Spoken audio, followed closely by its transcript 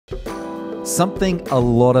Something a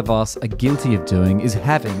lot of us are guilty of doing is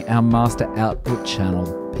having our master output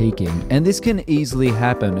channel peaking, and this can easily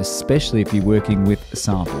happen, especially if you're working with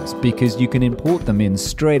samples, because you can import them in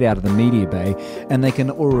straight out of the media bay and they can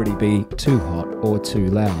already be too hot or too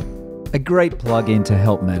loud. A great plugin to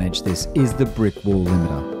help manage this is the Brickwall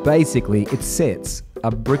limiter. Basically, it sets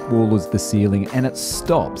a brick wall as the ceiling and it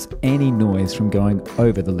stops any noise from going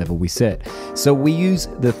over the level we set. So we use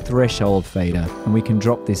the threshold fader and we can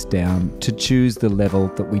drop this down to choose the level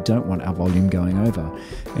that we don't want our volume going over.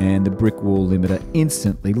 And the Brickwall limiter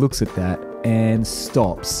instantly looks at that and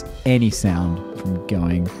stops any sound from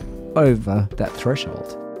going over that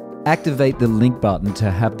threshold. Activate the link button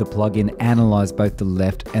to have the plugin analyze both the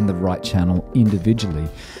left and the right channel individually.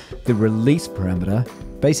 The release parameter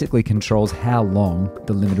basically controls how long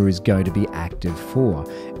the limiter is going to be active for,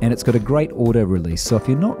 and it's got a great auto release, so if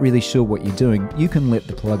you're not really sure what you're doing, you can let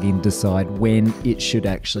the plugin decide when it should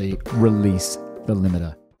actually release the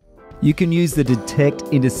limiter. You can use the Detect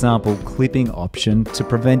Intersample Clipping option to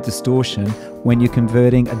prevent distortion when you're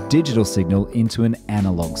converting a digital signal into an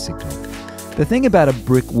analog signal. The thing about a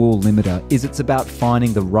Brickwall limiter is it's about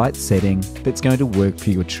finding the right setting that's going to work for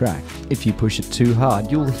your track. If you push it too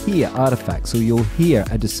hard, you'll hear artifacts or you'll hear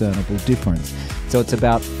a discernible difference. So it's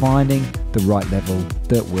about finding the right level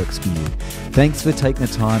that works for you. Thanks for taking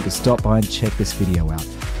the time to stop by and check this video out.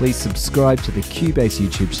 Please subscribe to the Cubase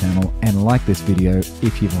YouTube channel and like this video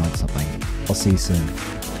if you've learned something. I'll see you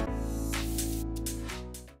soon.